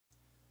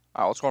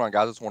All right, what's going on,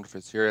 guys? It's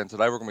Wonderfist here, and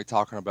today we're going to be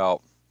talking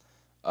about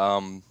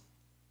um,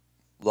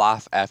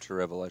 life after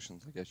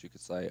Revelations, I guess you could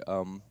say.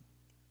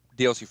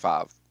 DLC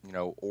 5,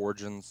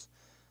 Origins,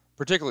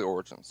 particularly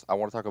Origins. I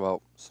want to talk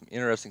about some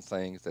interesting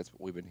things that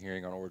we've been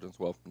hearing on Origins.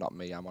 Well, not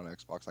me, I'm on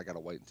Xbox. I got to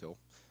wait until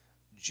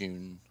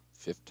June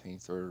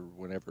 15th or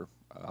whenever.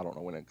 I don't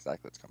know when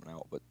exactly it's coming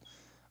out, but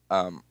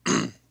um,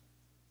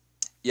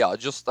 yeah,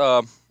 just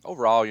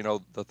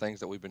overall, the things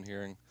that we've been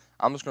hearing.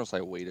 I'm just going to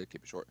say we to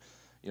keep it short.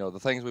 The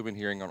things we've been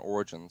hearing on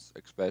Origins,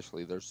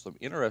 especially, there's some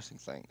interesting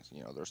things.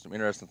 There's some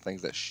interesting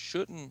things that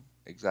shouldn't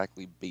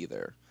exactly be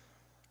there.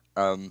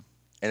 Um,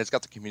 and it's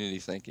got the community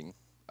thinking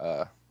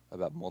uh,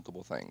 about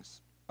multiple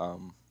things.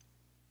 Um,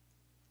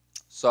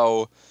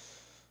 so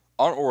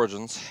on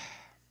Origins,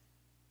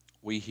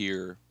 we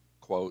hear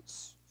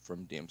quotes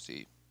from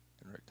Dempsey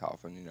and Rick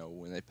Toffin,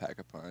 when they pack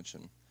a punch,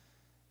 and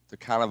they're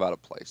kind of out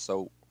of place.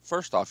 So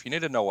first off, you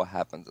need to know what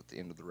happens at the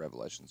end of the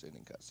Revelations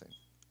ending cutscene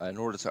in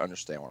order to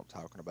understand what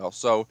I'm talking about.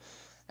 So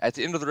at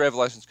the end of the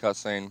Revelations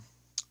cutscene,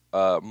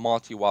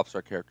 Monty wipes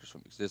our characters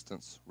from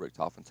existence. Rick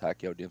Toffin,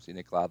 Takeo, Dempsey,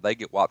 Nikolai, they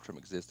get wiped from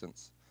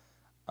existence.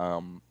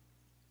 Um,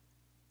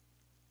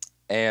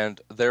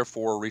 and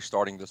therefore,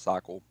 restarting the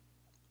cycle,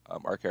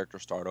 our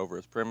characters start over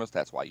as premise.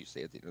 That's why you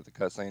see at the end of the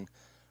cutscene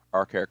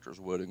our characters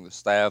wielding the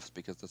staffs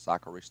because the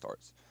cycle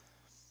restarts.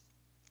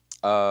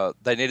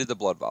 They needed the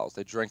blood vials.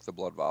 They drank the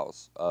blood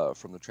vials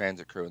from the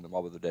transit crew and the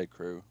Mob of the Dead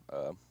crew.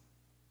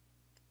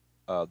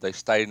 They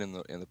stayed in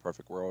the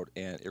perfect world,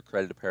 and it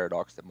created a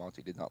paradox that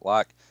Monty did not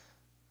like.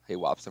 He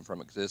wipes them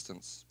from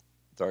existence.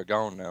 They're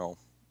gone now.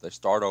 They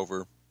start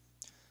over.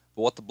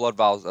 But what the blood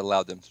vials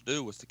allowed them to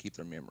do was to keep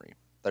their memory.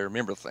 They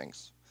remember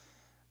things,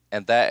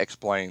 and that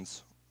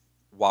explains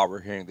why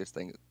we're hearing these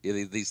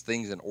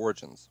things in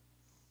Origins.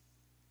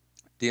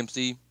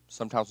 Dempsey,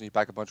 sometimes when you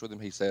pack a punch with him,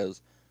 he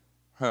says,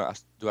 "Huh,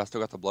 do I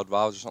still got the blood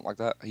vials or something like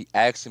that?" He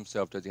asks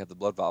himself, "Does he have the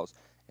blood vials?"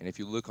 And if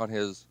you look on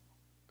his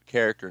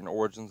character in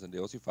Origins and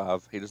DLC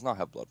 5, he does not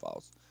have blood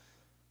vials.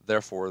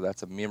 Therefore,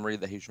 that's a memory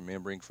that he's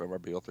remembering from our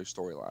BO3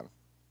 storyline.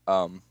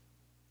 Um,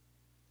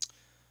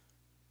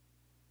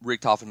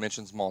 Rick Toffin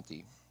mentions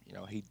Monty.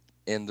 He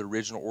in the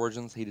original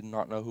Origins, he did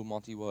not know who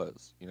Monty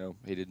was.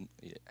 He didn't.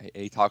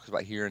 He talks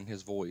about hearing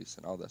his voice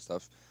and all that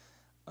stuff.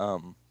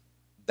 Um,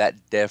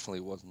 that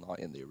definitely was not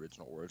in the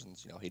original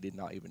Origins. He did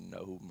not even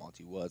know who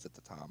Monty was at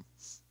the time.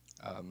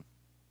 Um,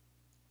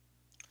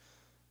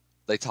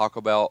 they talk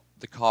about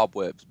the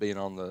cobwebs being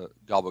on the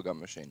gobblegum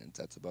machine in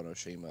Tetsubo no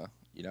Shima.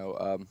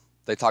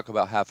 They talk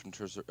about having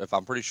to. If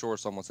I'm pretty sure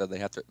someone said they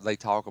have to. They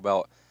talk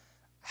about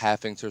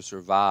having to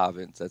survive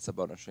in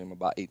Tetsubo no Shima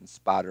by eating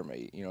spider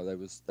meat.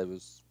 They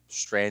was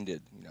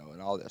stranded.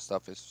 And all that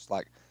stuff. It's just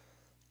like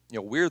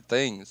weird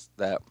things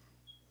that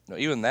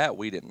even that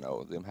we didn't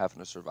know them having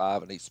to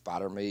survive and eat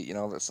spider meat.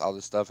 That's all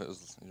this stuff. It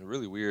was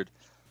really weird.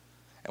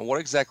 And what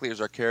exactly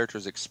is our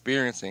characters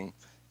experiencing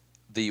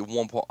the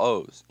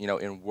 1.0s?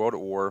 In World at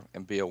War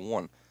and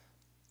BO1.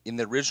 In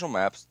the original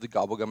maps, the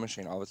Gobblegum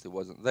machine obviously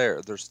wasn't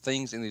there. There's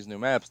things in these new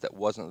maps that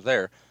wasn't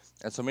there,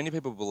 and so many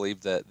people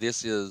believe that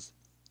this is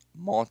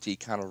Monty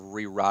kind of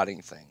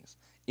rewriting things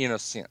in a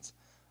sense,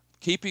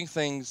 keeping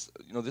things.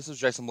 This is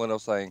Jason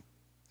Blendo saying,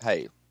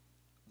 "Hey,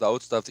 the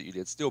old stuff that you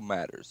did still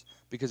matters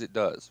because it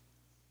does.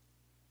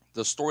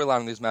 The storyline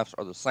in these maps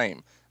are the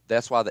same.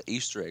 That's why the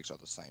Easter eggs are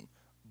the same,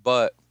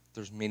 but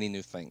there's many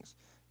new things.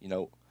 You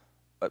know,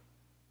 uh,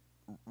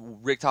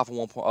 Rick Toffel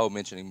 1.0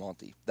 mentioning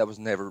Monty. That was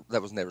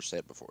never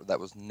said before. That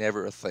was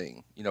never a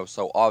thing.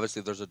 So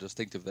obviously there's a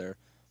distinctive there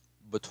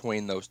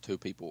between those two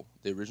people.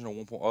 The original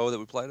 1.0 that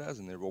we played as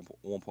and the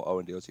 1.0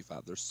 in DLC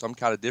 5. There's some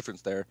kind of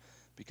difference there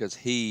because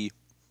he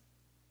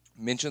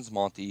mentions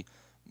Monty,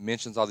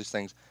 mentions all these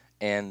things,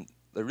 and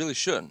they really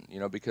shouldn't,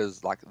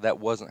 because like that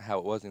wasn't how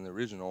it was in the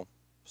original.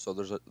 So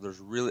there's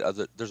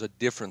a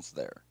difference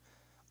there.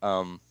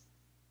 Um,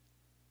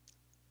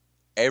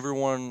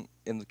 Everyone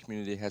in the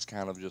community has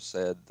kind of just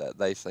said that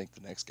they think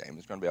the next game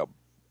is going to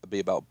be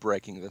about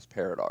breaking this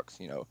paradox,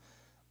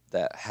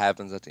 that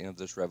happens at the end of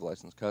this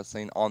Revelations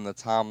cutscene. On the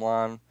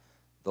timeline,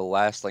 the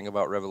last thing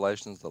about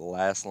Revelations, the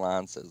last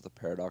line says the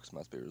paradox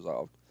must be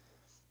resolved.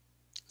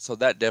 So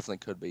that definitely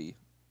could be,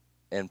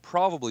 and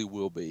probably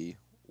will be,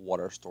 what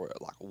our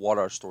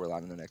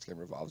storyline in the next game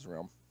revolves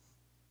around.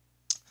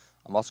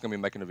 I'm also going to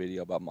be making a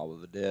video about Mob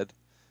of the Dead.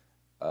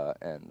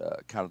 And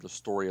kind of the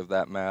story of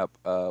that map,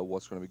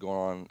 what's going to be going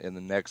on in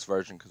the next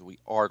version, because we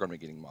are going to be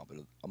getting Mob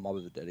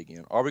of the Dead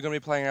again. Are we going to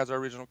be playing as our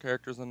original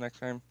characters in the next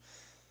game?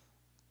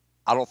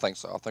 I don't think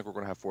so. I think we're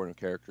going to have four new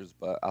characters,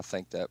 but I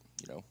think that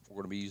we're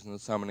going to be using the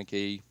summoning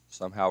key.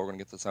 Somehow we're going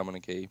to get the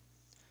summoning key.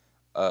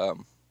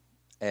 Um,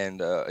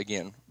 and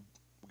again,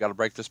 we got to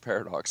break this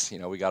paradox.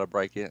 We got to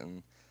break it,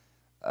 and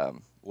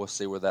we'll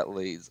see where that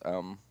leads.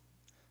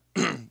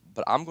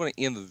 But I'm going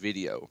to end the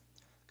video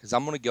because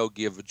I'm going to go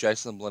give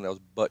Jason Blendo's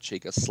butt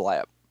cheek a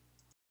slap.